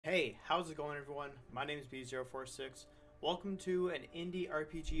How's it going, everyone? My name is B046. Welcome to an indie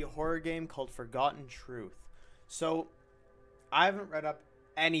RPG horror game called Forgotten Truth. So, I haven't read up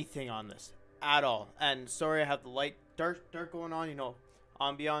anything on this at all, and sorry I have the light dark going on.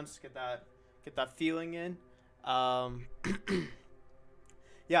 Ambiance, get that feeling in. Um,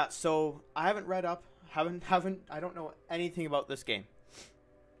 yeah. So I haven't read up. Haven't. I don't know anything about this game.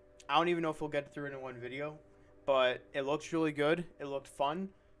 I don't even know if we'll get through it in one video, but it looks really good. It looked fun.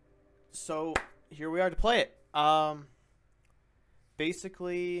 So here we are to play it.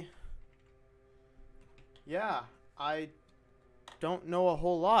 Basically, yeah, I don't know a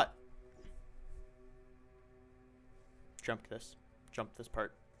whole lot. Jump this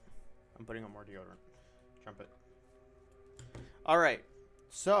part. I'm putting on more deodorant. Jump it. All right,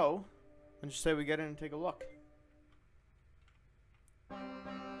 so let's just say we get in and take a look.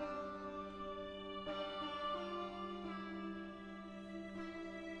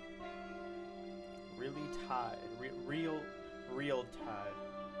 Really tied. Real tied.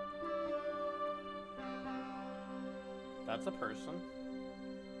 That's a person.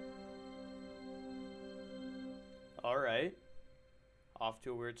 Alright. Off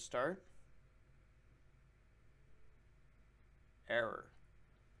to a weird start. Error.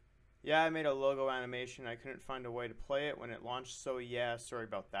 Yeah, I made a logo animation. I couldn't find a way to play it when it launched, so yeah, sorry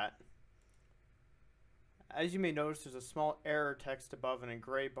about that. As you may notice, there's a small error text above in a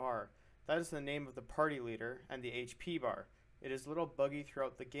gray bar. That is the name of the party leader and the HP bar. It is a little buggy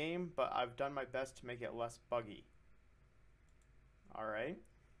throughout the game, but I've done my best to make it less buggy. Alright.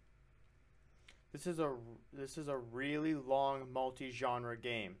 This is a really long multi-genre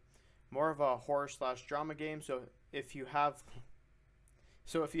game. More of a horror/drama game, so if you have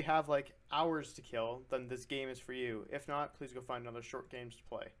like hours to kill, then this game is for you. If not, please go find other short games to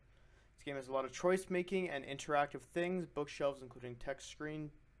play. This game has a lot of choice making and interactive things. Bookshelves including text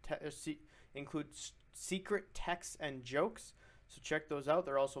screen include secret texts and jokes, so check those out.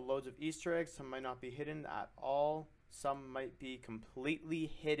 There are also loads of Easter eggs. Some might not be hidden at all. Some might be completely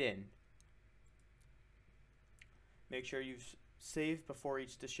hidden. Make sure you save before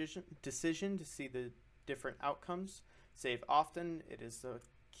each decision to see the different outcomes. Save often. It is the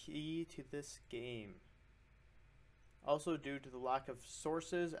key to this game. Also, due to the lack of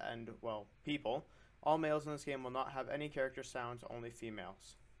sources and, well, people, all males in this game will not have any character sounds, only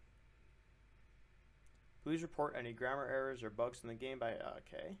females. Please report any grammar errors or bugs in the game by,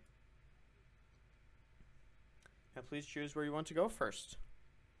 okay. Now please choose where you want to go first.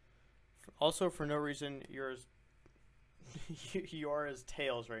 Also, for no reason, you're as, you are as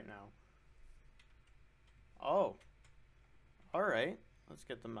Tails right now. Oh. Alright. Let's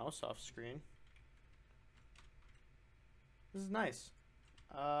get the mouse off screen. This is nice.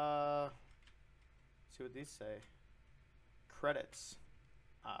 See what these say. Credits.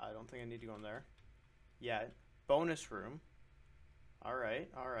 I don't think I need to go in there. Yeah, bonus room. Alright,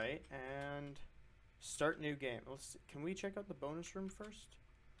 and start new game. Let's see. Can we check out the bonus room first?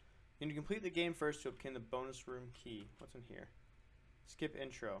 You need to complete the game first to obtain the bonus room key. What's in here? Skip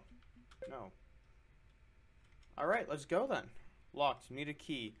intro. No. Alright, let's go then. Locked. Need a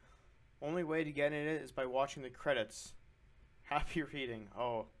key. Only way to get in it is by watching the credits. Happy reading.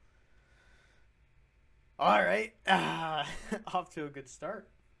 Oh. Alright. Off to a good start.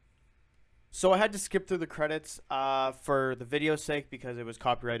 So I had to skip through the credits for the video's sake because it was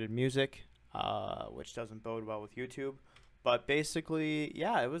copyrighted music, which doesn't bode well with YouTube. But basically,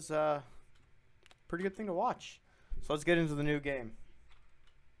 yeah, it was a pretty good thing to watch. So let's get into the new game.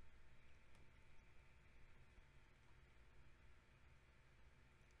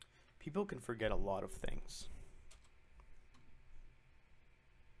 People can forget a lot of things.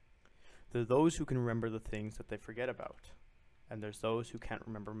 There are those who can remember the things that they forget about. And there's those who can't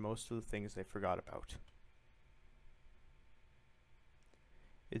remember most of the things they forgot about.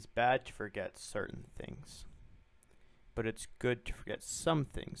 It's bad to forget certain things, but it's good to forget some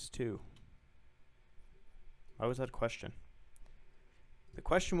things too. Why was that a question? The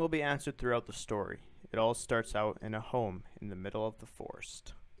question will be answered throughout the story. It all starts out in a home in the middle of the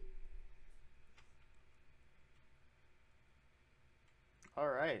forest. All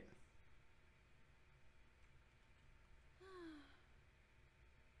right.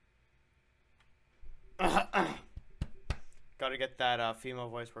 Gotta get that female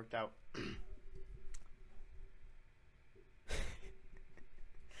voice worked out.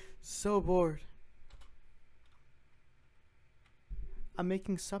 So bored. I'm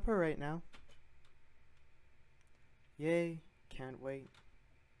making supper right now. Yay, can't wait.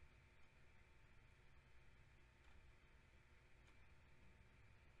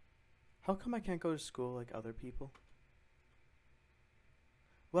 How come I can't go to school like other people?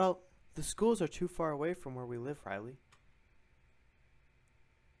 Well, The schools are too far away from where we live, Riley.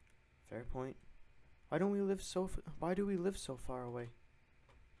 Fair point. Why do we live so far away?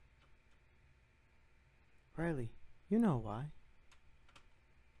 Riley, you know why.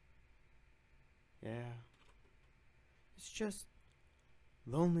 Yeah. It's just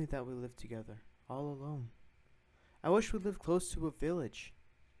lonely that we live together, all alone. I wish we lived close to a village.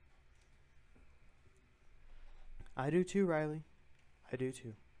 I do too, Riley. I do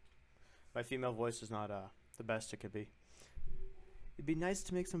too. My female voice is not the best it could be. It'd be nice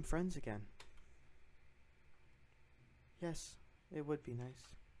to make some friends again. Yes, it would be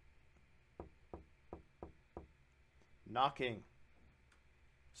nice. Knocking.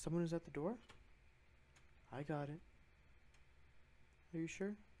 Someone is at the door? I got it. Are you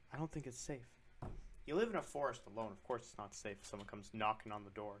sure? I don't think it's safe. You live in a forest alone. Of course it's not safe if someone comes knocking on the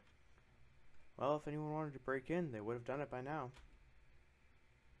door. Well, if anyone wanted to break in, they would have done it by now.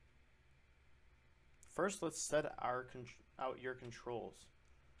 First, let's set out your controls.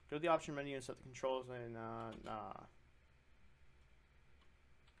 Go to the option menu and set the controls in,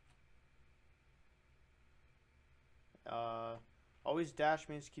 always dash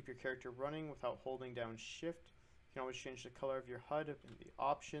means to keep your character running without holding down shift. You can always change the color of your HUD in the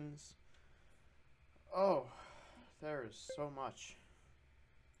options. Oh, there is so much.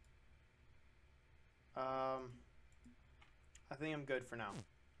 I think I'm good for now.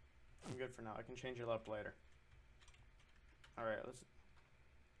 I can change it up later. Alright, let's...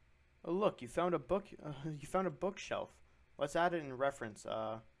 Oh, look, you found a book. You found a bookshelf. Let's add it in reference.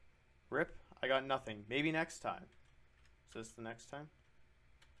 Rip, I got nothing. Maybe next time. Is this the next time?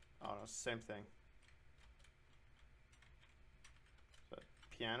 Oh, no, it's the same thing. So,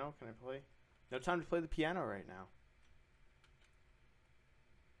 piano, can I play? No time to play the piano right now.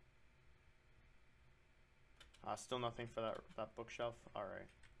 Still nothing for that bookshelf. Alright.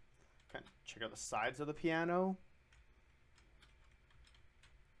 Can I check out the sides of the piano?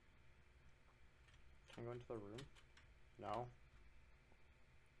 Can I go into the room? No.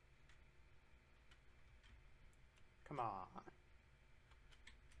 Come on.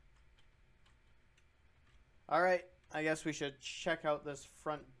 Alright, I guess we should check out this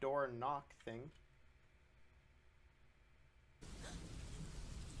front door knock thing.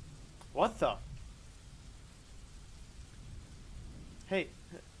 What the? Hey,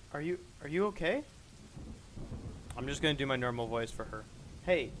 are you okay? I'm just gonna do my normal voice for her.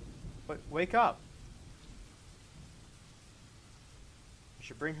 Hey, wake up. I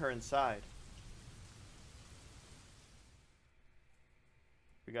should bring her inside.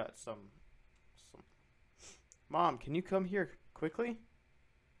 We got some... Mom, can you come here quickly?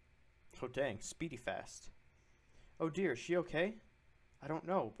 Oh dang, speedy fast. Oh dear, is she okay? I don't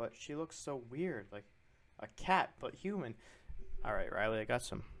know, but she looks so weird, like a cat, but human. Alright, Riley, I got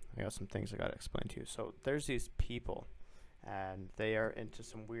some things I gotta explain to you. So there's these people, and they are into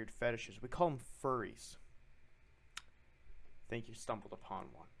some weird fetishes. We call them furries. I think you stumbled upon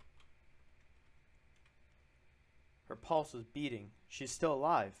one. Her pulse is beating. She's still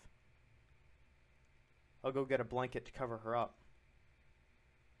alive. I'll go get a blanket to cover her up.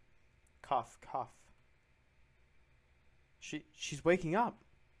 Cough, cough. She's waking up.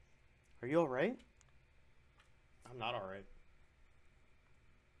 Are you alright? I'm not alright.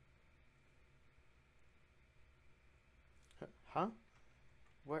 Huh?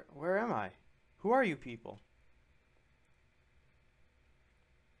 Where am I? Who are you people?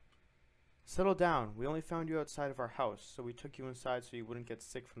 Settle down. We only found you outside of our house, so we took you inside so you wouldn't get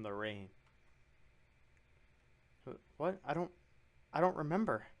sick from the rain. What? I don't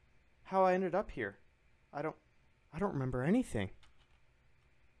remember how I ended up here. I don't remember anything.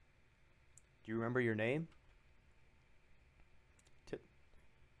 Do you remember your name?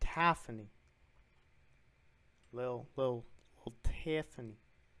 Taffany. Lil Taffany.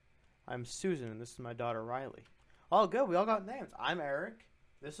 I'm Susan, and this is my daughter Riley. Oh, good. We all got names. I'm Eric.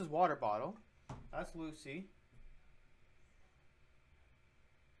 This is Water Bottle. That's Lucy.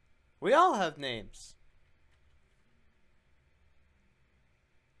 We all have names.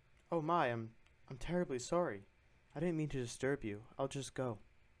 Oh my, I'm terribly sorry. I didn't mean to disturb you. I'll just go.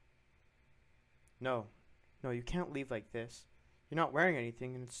 No, you can't leave like this. You're not wearing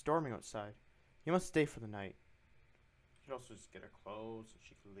anything and it's storming outside. You must stay for the night. You could also just get her clothes so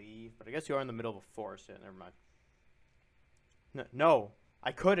she could leave. But I guess you are in the middle of a forest. Yeah, never mind. No,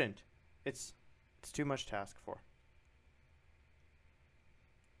 I couldn't. It's too much to ask for.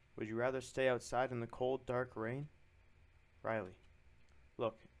 Would you rather stay outside in the cold, dark rain? Riley,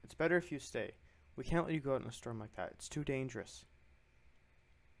 look, it's better if you stay. We can't let you go out in a storm like that. It's too dangerous.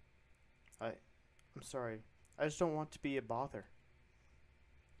 I'm sorry. I just don't want to be a bother.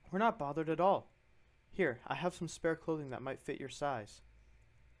 We're not bothered at all. Here, I have some spare clothing that might fit your size.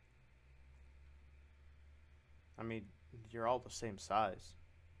 I mean, you're all the same size.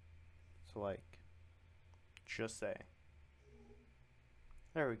 So, like, just say.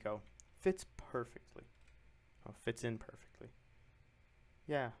 There we go. Fits perfectly. Oh, fits in perfectly.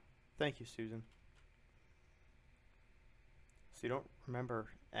 Yeah. Thank you, Susan. So you don't remember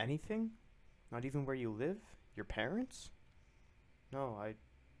anything? Not even where you live? Your parents? No, I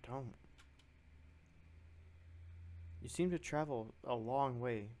don't. You seem to travel a long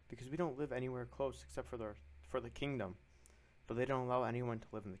way because we don't live anywhere close except for the kingdom. But they don't allow anyone to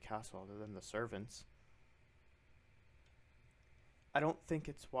live in the castle other than the servants. I don't think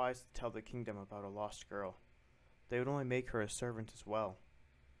it's wise to tell the kingdom about a lost girl. They would only make her a servant as well.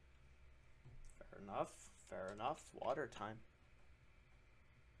 Fair enough. Fair enough. Water time.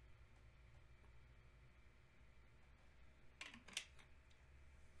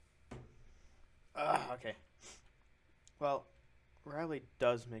 Okay. Well, Riley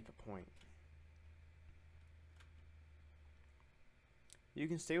does make a point. You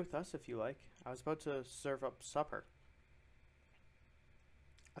can stay with us if you like. I was about to serve up supper.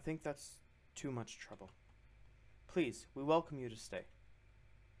 I think that's too much trouble. Please, we welcome you to stay.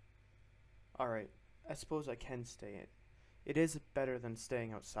 Alright, I suppose I can stay. It is better than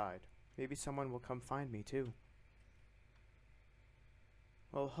staying outside. Maybe someone will come find me too.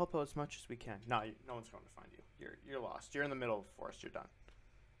 We'll help out as much as we can. No, no one's going to find you. You're lost. You're in the middle of the forest. You're done.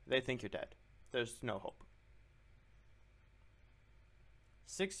 They think you're dead. There's no hope.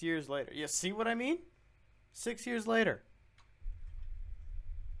 6 years later. You see what I mean? 6 years later.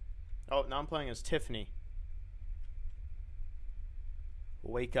 Oh, now I'm playing as Tiffany.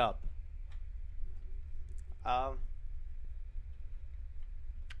 Wake up. I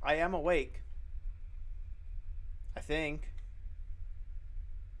am awake. I think.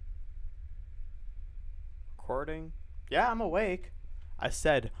 Recording? Yeah, I'm awake. I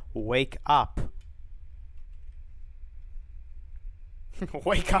said, wake up.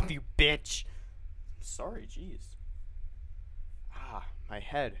 Wake up, you bitch. Sorry, jeez. Ah, my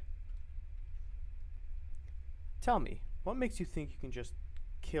head. Tell me, what makes you think you can just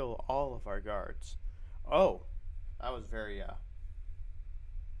kill all of our guards? Oh, that was very,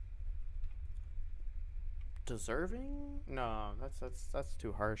 deserving? No, that's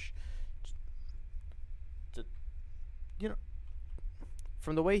too harsh. You know,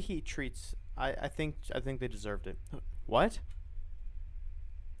 from the way he treats, I think they deserved it. What?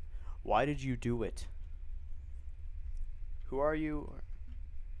 Why did you do it? Who are you?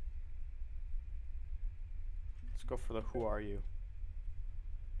 Let's go for the who are you.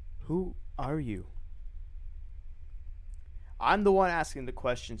 Who are you? I'm the one asking the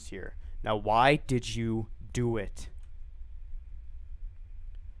questions here. Now, why did you do it?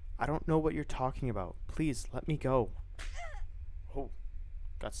 I don't know what you're talking about. Please, let me go. Oh,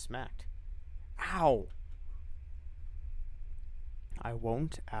 got smacked. Ow. I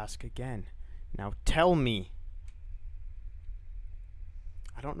won't ask again. Now tell me.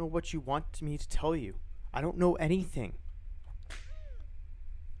 I don't know what you want me to tell you. I don't know anything.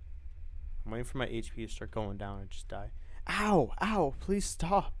 I'm waiting for my HP to start going down and just die. Ow! Ow! Please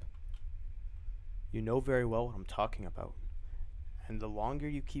stop. You know very well what I'm talking about. And the longer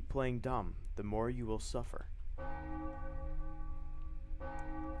you keep playing dumb, the more you will suffer.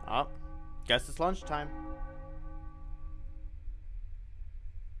 Oh, guess it's lunchtime.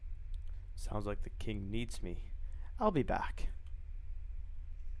 Sounds like the king needs me. I'll be back.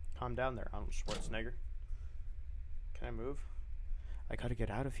 Calm down there, Arnold Schwarzenegger. Can I move? I gotta get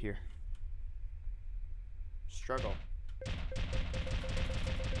out of here. Struggle.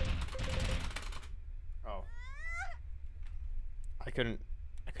 Oh. I couldn't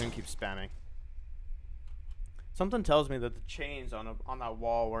keep spamming. Something tells me that the chains on that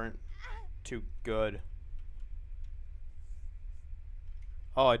wall weren't too good.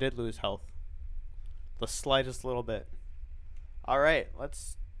 Oh, I did lose health. The slightest little bit. Alright,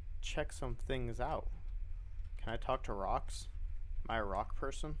 let's check some things out. Can I talk to rocks? Am I a rock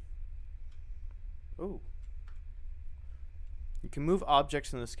person? Ooh. You can move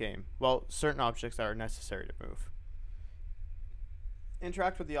objects in this game. Well, certain objects that are necessary to move.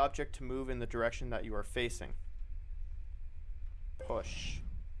 Interact with the object to move in the direction that you are facing. Push.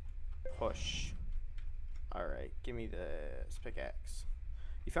 Push. Alright, give me this pickaxe.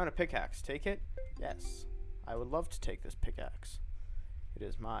 You found a pickaxe. Take it? Yes. I would love to take this pickaxe. It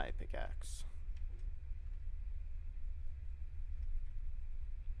is my pickaxe.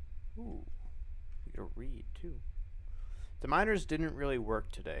 Ooh. We get to read, too. The miners didn't really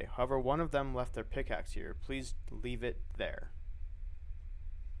work today. However, one of them left their pickaxe here. Please leave it there.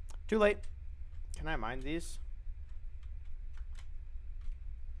 Too late. Can I mine these?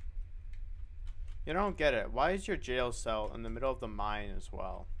 You don't get it. Why is your jail cell in the middle of the mine as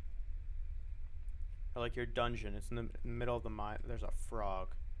well? Or like your dungeon, it's in the middle of the mine. There's a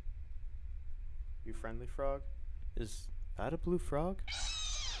frog. You friendly frog? Is that a blue frog?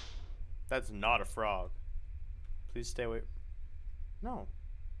 That's not a frog. Please stay away. No.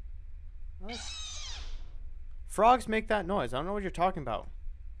 What? Frogs make that noise. I don't know what you're talking about.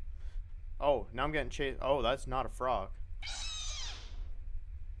 Oh, now I'm getting chased. Oh, that's not a frog.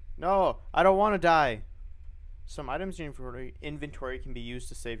 No, I don't want to die. Some items in your inventory can be used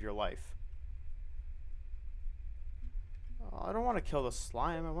to save your life. Oh, I don't want to kill the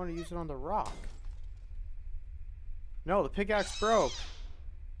slime. I want to use it on the rock. No, the pickaxe broke.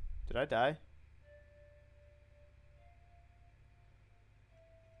 Did I die?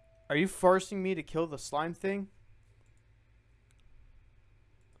 Are you forcing me to kill the slime thing?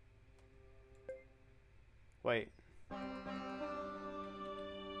 Wait.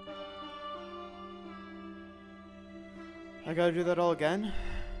 I gotta do that all again?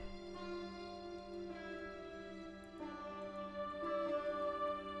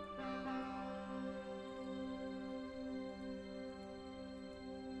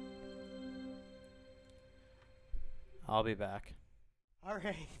 I'll be back.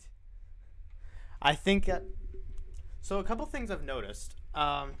 Alright. I think so a couple things I've noticed.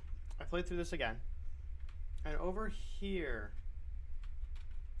 I played through this again. And over here,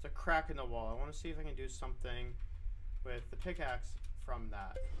 there's a crack in the wall. I want to see if I can do something with the pickaxe from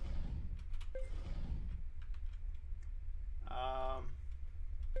that.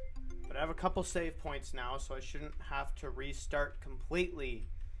 But I have a couple save points now, so I shouldn't have to restart completely.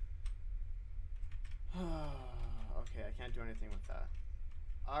 Okay, I can't do anything with that.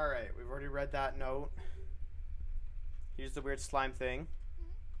 Alright, we've already read that note. Here's the weird slime thing.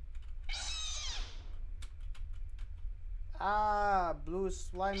 Ah, blue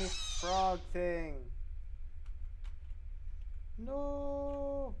slimy frog thing.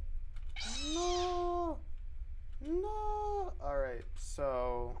 No. No. No. Alright,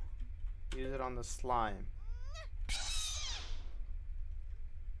 so use it on the slime.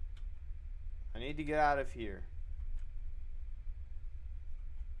 I need to get out of here.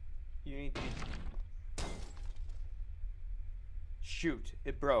 You need to... Shoot,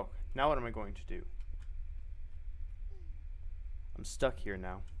 it broke. Now what am I going to do? I'm stuck here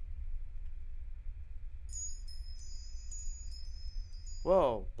now.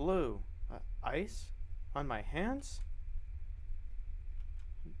 Whoa, blue. Ice? On my hands?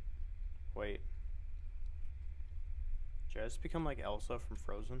 Wait. Did I just become like Elsa from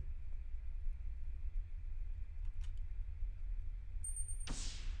Frozen?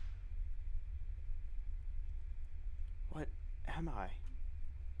 What am I?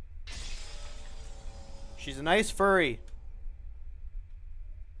 She's a nice furry.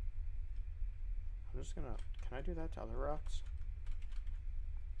 I'm just gonna... Can I do that to other rocks?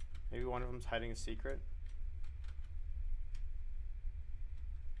 Maybe one of them's hiding a secret?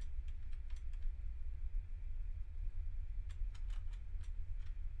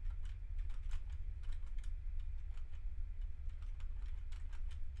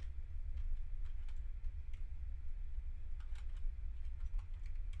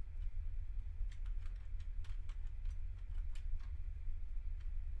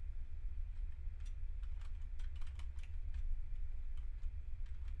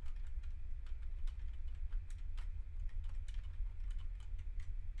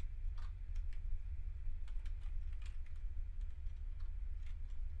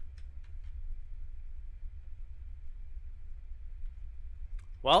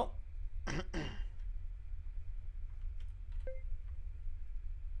 Well,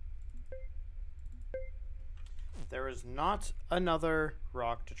 there is not another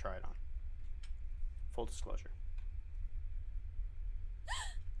rock to try it on. Full disclosure.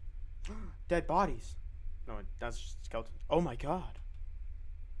 Dead bodies. No, that's just skeletons. Oh my god.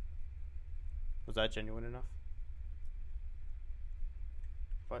 Was that genuine enough?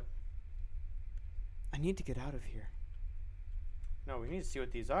 What? I need to get out of here. No, we need to see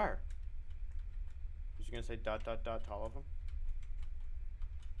what these are. Was you gonna say ... to all of them?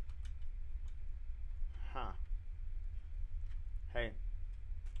 Huh. Hey.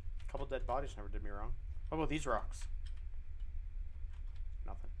 A couple dead bodies never did me wrong. What about these rocks?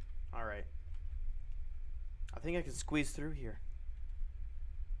 Nothing. Alright. I think I can squeeze through here.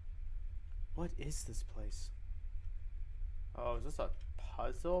 What is this place? Oh, is this a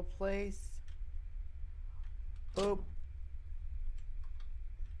puzzle place? Boop.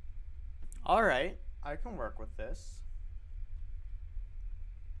 Alright, I can work with this.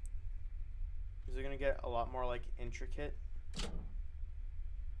 Is it gonna get a lot more like intricate?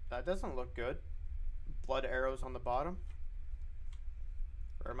 That doesn't look good. Blood arrows on the bottom.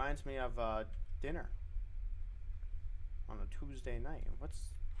 It reminds me of dinner on a Tuesday night.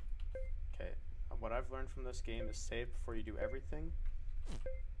 Okay? What I've learned from this game is save before you do everything.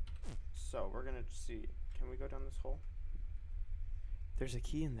 So we're gonna see. Can we go down this hole? There's a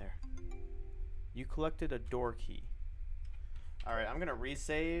key in there. You collected a door key. All right, I'm gonna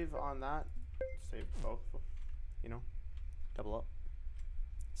resave on that. Save both. You know, double up.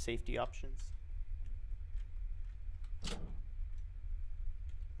 Safety options.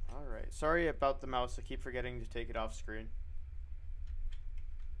 All right. Sorry about the mouse. I keep forgetting to take it off screen.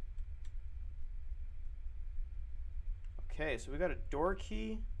 Okay, so we got a door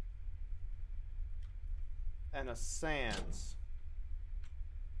key and a sands.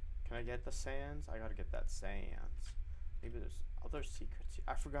 Can I get the sands? I gotta get that sands. Maybe there's other secrets.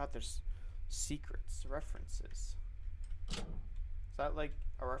 I forgot there's secrets, references. Is that like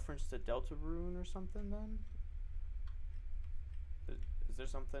a reference to Deltarune or something then? Is there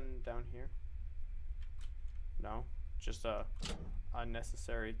something down here? No? Just a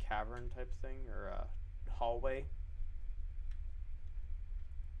unnecessary cavern type thing or a hallway?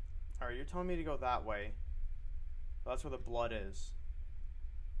 Alright, you're telling me to go that way. That's where the blood is.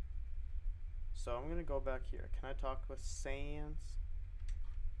 So I'm gonna go back here. Can I talk with Sans?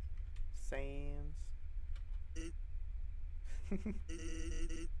 Sans?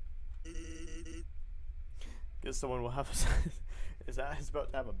 Guess someone will have is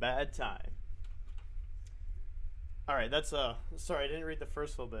about to have a bad time. Alright, that's sorry, I didn't read the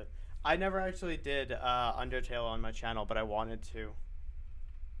first little bit. I never actually did Undertale on my channel, but I wanted to.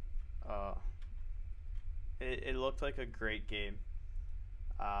 It looked like a great game.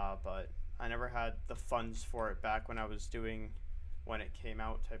 But I never had the funds for it back when I was doing when it came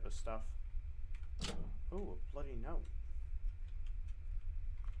out type of stuff. Ooh, a bloody note.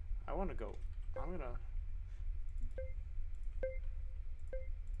 I want to go. I'm gonna.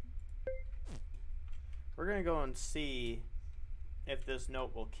 We're gonna go and see if this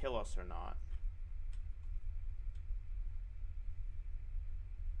note will kill us or not.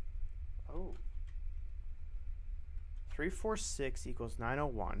 Oh. 346 equals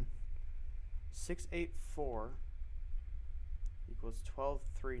 901. 684 equals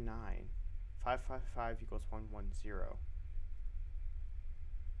 1239. 555 equals 110.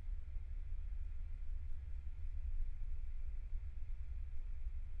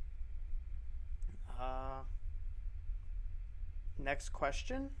 Next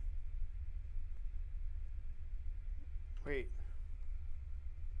question. Wait.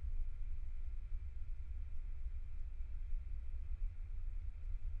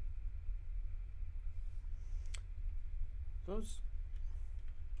 Those.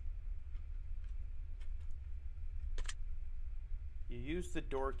 You use the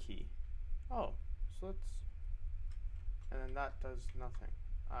door key. Oh, so let's. And then that does nothing.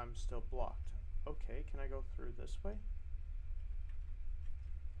 I'm still blocked. Okay, can I go through this way?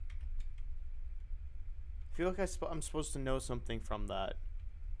 I feel like I'm supposed to know something from that.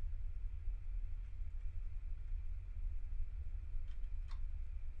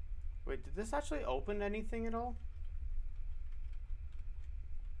 Wait, did this actually open anything at all?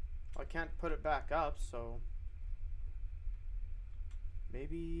 I can't put it back up, so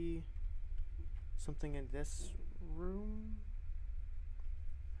maybe something in this room?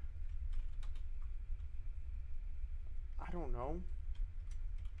 I don't know.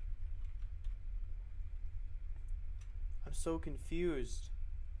 I'm so confused.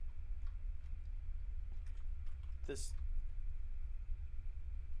 This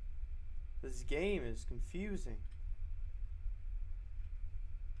game is confusing.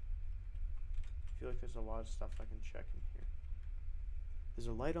 I feel like there's a lot of stuff I can check in here. There's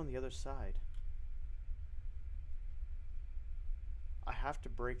a light on the other side. I have to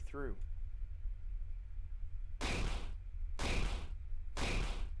break through.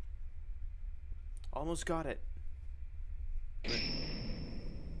 Almost got it.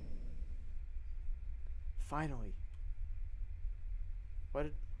 Finally.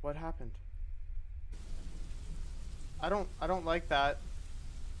 What happened? I don't like that.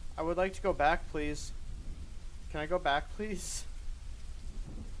 I would like to go back, please. Can I go back, please?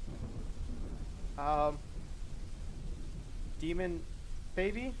 Demon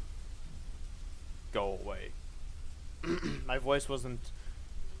baby? Go away. My voice wasn't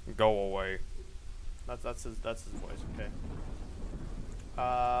go away. That's his voice, okay.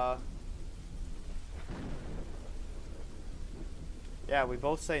 Yeah, we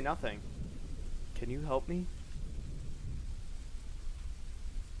both say nothing. Can you help me?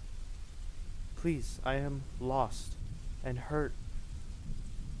 Please, I am lost and hurt.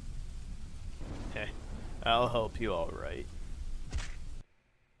 Hey, I'll help you all right.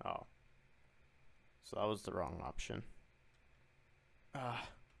 Oh. So that was the wrong option.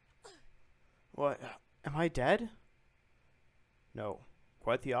 What? Am I dead? No,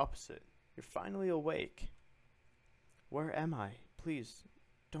 quite the opposite. You're finally awake. Where am I? Please,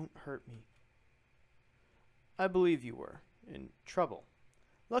 don't hurt me. I believe you were in trouble.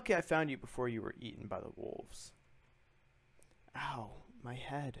 Lucky I found you before you were eaten by the wolves. Ow, my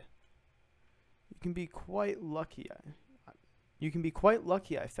head. You can be quite lucky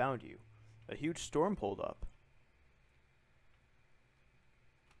I found you. A huge storm pulled up.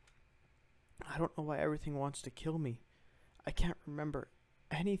 I don't know why everything wants to kill me. I can't remember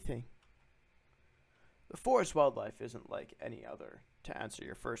anything. The forest wildlife isn't like any other, to answer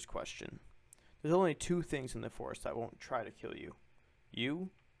your first question. There's only two things in the forest that won't try to kill you. You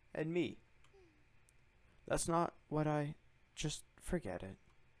and me. That's not what just forget it.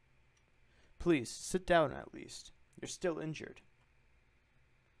 Please, sit down at least. You're still injured.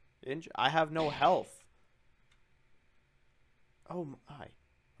 I have no health. Oh my.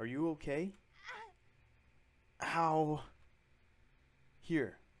 Are you okay? Ow.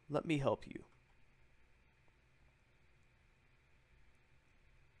 Here, let me help you.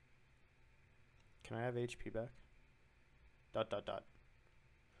 Can I have HP back? ...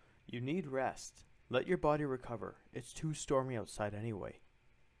 You need rest. Let your body recover. It's too stormy outside anyway.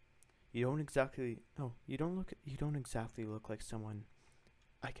 You don't exactly look like someone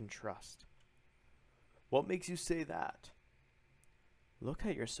I can trust. What makes you say that? Look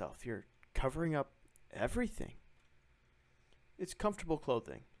at yourself. You're covering up everything. It's comfortable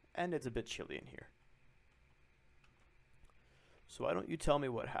clothing, and it's a bit chilly in here. So why don't you tell me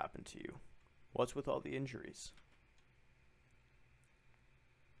what happened to you? What's with all the injuries?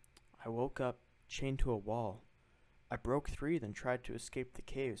 I woke up chained to a wall. I broke free, then tried to escape the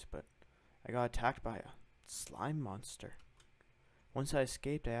caves, but I got attacked by a slime monster. Once I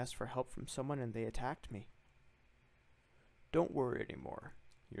escaped, I asked for help from someone and they attacked me. Don't worry anymore.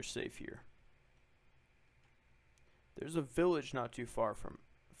 You're safe here. There's a village not too far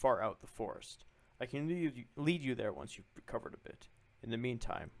out the forest. I can lead you there once you've recovered a bit. In the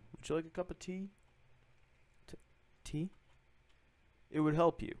meantime, would you like a cup of tea? Tea? It would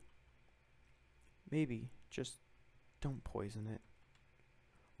help you. Maybe, just don't poison it.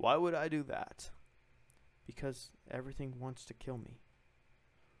 Why would I do that? Because everything wants to kill me.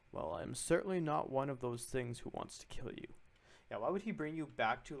 Well, I'm certainly not one of those things who wants to kill you. Yeah, why would he bring you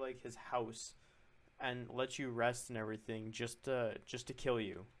back to like his house and let you rest and everything just to kill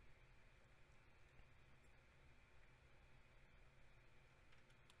you?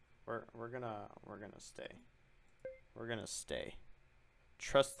 We're gonna stay. We're gonna stay.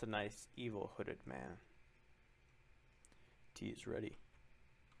 Trust the nice, evil hooded man. Tea is ready. ...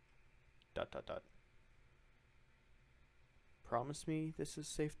 Promise me this is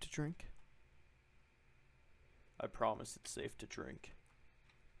safe to drink? I promise it's safe to drink.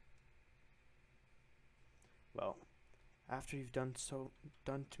 Well, after what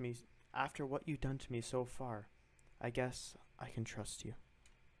you've done to me so far, I guess I can trust you.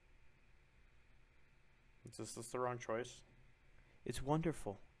 Is this the wrong choice? It's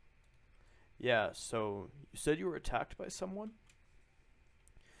wonderful. Yeah, so you said you were attacked by someone?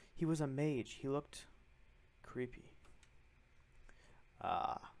 He was a mage. He looked creepy.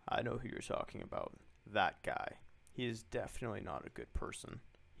 Ah, I know who you're talking about. That guy. He is definitely not a good person.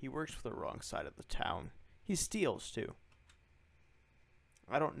 He works for the wrong side of the town. He steals, too.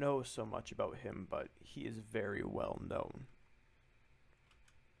 I don't know so much about him, but he is very well known.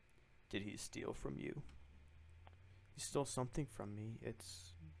 Did he steal from you? He stole something from me.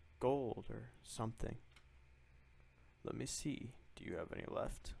 It's gold or something. Let me see. Do you have any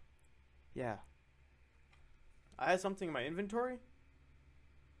left? Yeah. I had something in my inventory?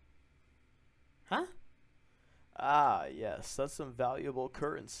 Huh? Ah, yes, that's some valuable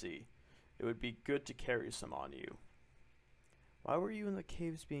currency. It would be good to carry some on you. Why were you in the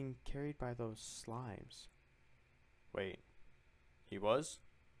caves being carried by those slimes? Wait, he was?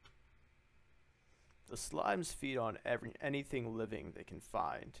 The slimes feed on anything living they can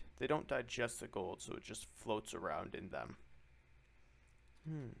find. They don't digest the gold, so it just floats around in them.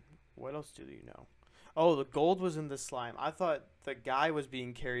 What else do you know? Oh, the gold was in the slime. I thought the guy was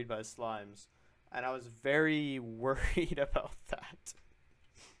being carried by slimes, and I was very worried about that.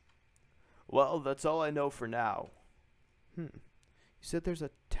 Well, that's all I know for now. You said there's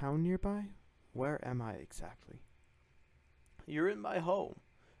a town nearby? Where am I exactly? You're in my home.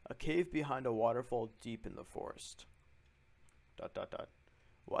 A cave behind a waterfall deep in the forest. ...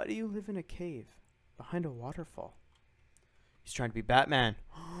 Why do you live in a cave behind a waterfall? He's trying to be Batman.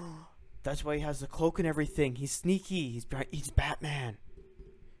 That's why he has the cloak and everything. He's sneaky. He's Batman.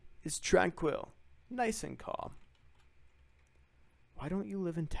 It's tranquil, nice and calm. Why don't you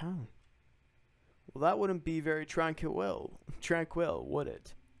live in town? Well, that wouldn't be very tranquil, would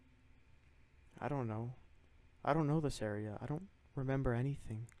it? I don't know. I don't know this area. I don't remember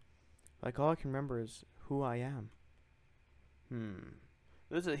anything. Like, all I can remember is who I am.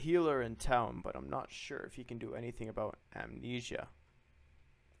 There's a healer in town, but I'm not sure if he can do anything about amnesia. ...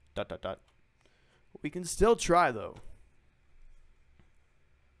 We can still try, though.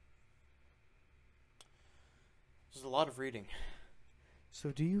 There's a lot of reading.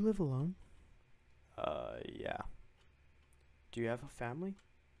 So do you live alone? Yeah. Do you have a family?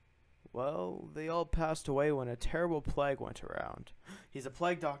 Well, they all passed away when a terrible plague went around. He's a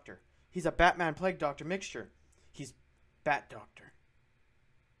plague doctor. He's a Batman plague doctor mixture. He's Bat Doctor.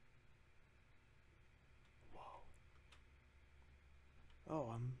 Whoa.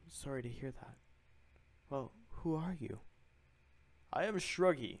 Oh, I'm sorry to hear that. Well, who are you? I am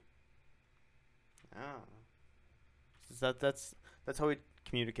Shruggy. Ah. That's how he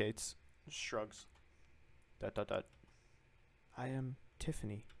communicates. Shrugs. ... I am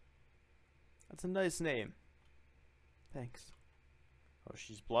Tiffany. That's a nice name. Thanks. Oh,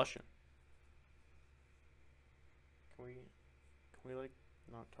 she's blushing. Can we like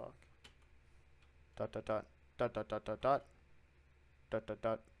not talk? ...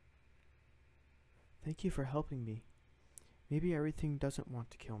 Thank you for helping me. Maybe everything doesn't want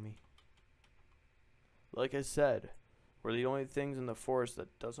to kill me. Like I said, we're the only things in the forest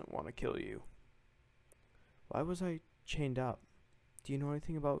that doesn't want to kill you. Why was I chained up? Do you know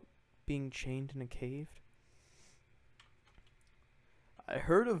anything about being chained in a cave? I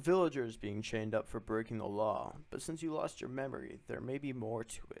heard of villagers being chained up for breaking the law, but since you lost your memory, there may be more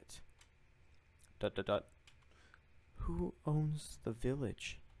to it. ... Who owns the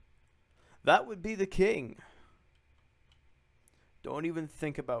village? That would be the king. Don't even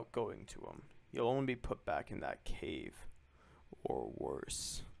think about going to him. You'll only be put back in that cave. Or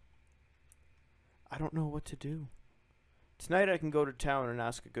worse. I don't know what to do. Tonight I can go to town and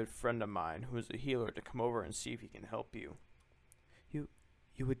ask a good friend of mine who is a healer to come over and see if he can help you. You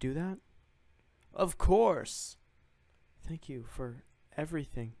would do that? Of course. Thank you for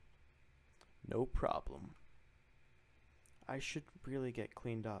everything. No problem. I should really get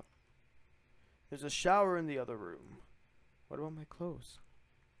cleaned up. There's a shower in the other room. What about my clothes?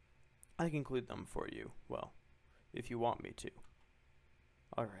 I can clean them for you. Well, if you want me to.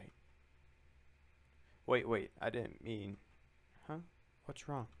 Alright. Wait, I didn't mean... Huh? What's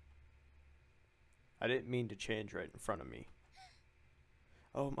wrong? I didn't mean to change right in front of me.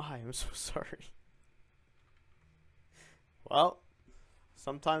 Oh my, I'm so sorry. Well,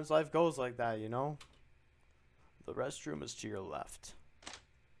 sometimes life goes like that, you know? The restroom is to your left.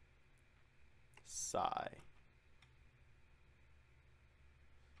 Sigh.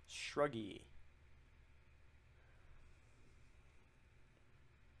 Shruggy.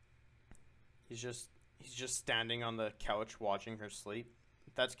 He's just standing on the couch watching her sleep.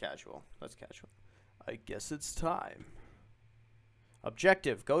 That's casual. I guess it's time.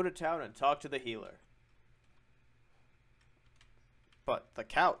 Objective: go to town and talk to the healer. But the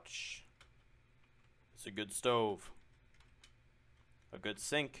couch. It's a good stove. A good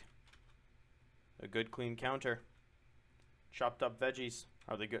sink. A good clean counter. Chopped up veggies.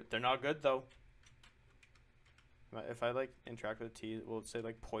 Are they good? They're not good though. If I like interact with tea, will it say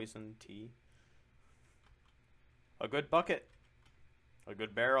like poison tea? A good bucket. A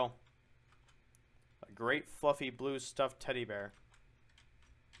good barrel. A great fluffy blue stuffed teddy bear.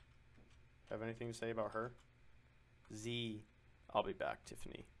 Have anything to say about her? Z. I'll be back,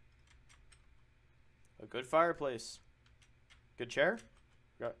 Tiffany. A good fireplace. Good chair?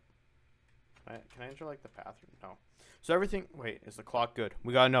 Can I enter like the bathroom? No. So everything... Wait, is the clock good?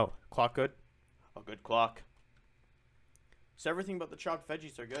 We gotta know. Clock good? A good clock. So everything but the chopped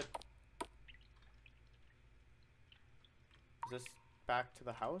veggies are good. Is this back to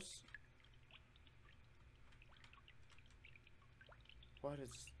the house? What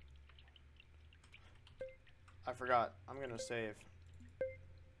is... I forgot. I'm gonna save.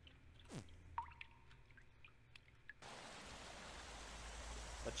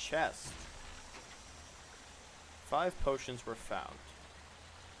 A chest. 5 potions were found.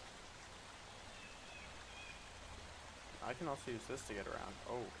 I can also use this to get around.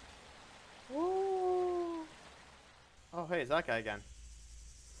 Oh. Woo! Oh, hey, it's that guy again.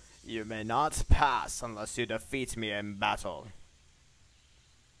 You may not pass unless you defeat me in battle.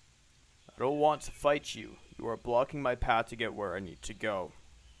 I don't want to fight you. You are blocking my path to get where I need to go.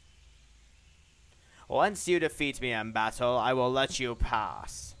 Once you defeat me in battle, I will let you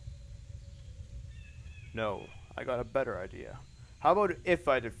pass. No, I got a better idea. How about if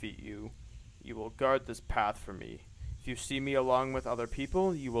I defeat you, you will guard this path for me. If you see me along with other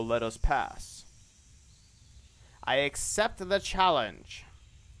people, you will let us pass. I accept the challenge.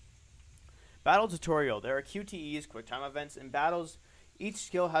 Battle tutorial. There are QTEs, quick time events, and battles. Each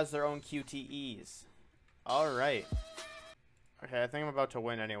skill has their own QTEs. Alright. Okay, I think I'm about to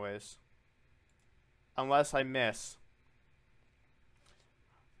win anyways. Unless I miss.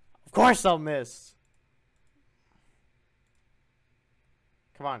 Of course I'll miss.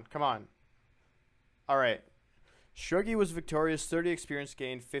 Come on, come on. Alright. Shruggy was victorious. 30 experience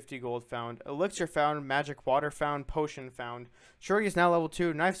gained, 50 gold found. Elixir found, magic water found, potion found. Shruggy is now level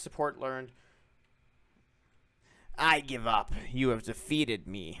 2. Knife support learned. I give up. You have defeated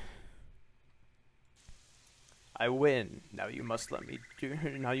me. I win. Now you must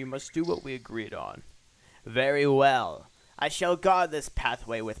do what we agreed on. Very well. I shall guard this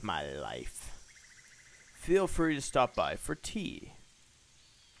pathway with my life. Feel free to stop by for tea.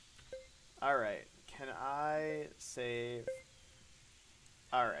 Alright. Can I save?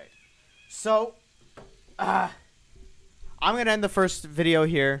 Alright. So, I'm going to end the first video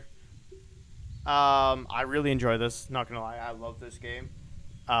here. I really enjoy this. Not going to lie. I love this game.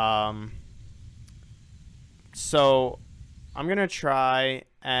 So, I'm going to try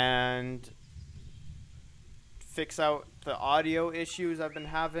and fix out the audio issues I've been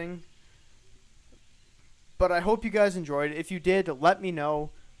having. But I hope you guys enjoyed. If you did, let me know.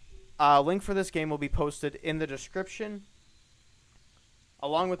 Link for this game will be posted in the description.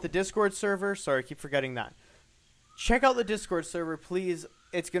 Along with the Discord server. Sorry, I keep forgetting that. Check out the Discord server, please.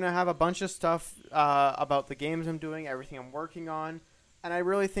 It's going to have a bunch of stuff about the games I'm doing, everything I'm working on. And I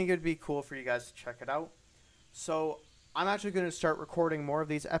really think it would be cool for you guys to check it out. So, I'm actually going to start recording more of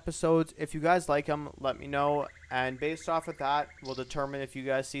these episodes. If you guys like them, let me know. And based off of that, we'll determine if you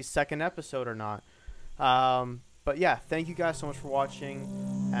guys see second episode or not. But yeah, thank you guys so much for watching.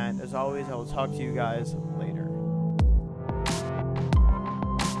 And as always, I will talk to you guys later.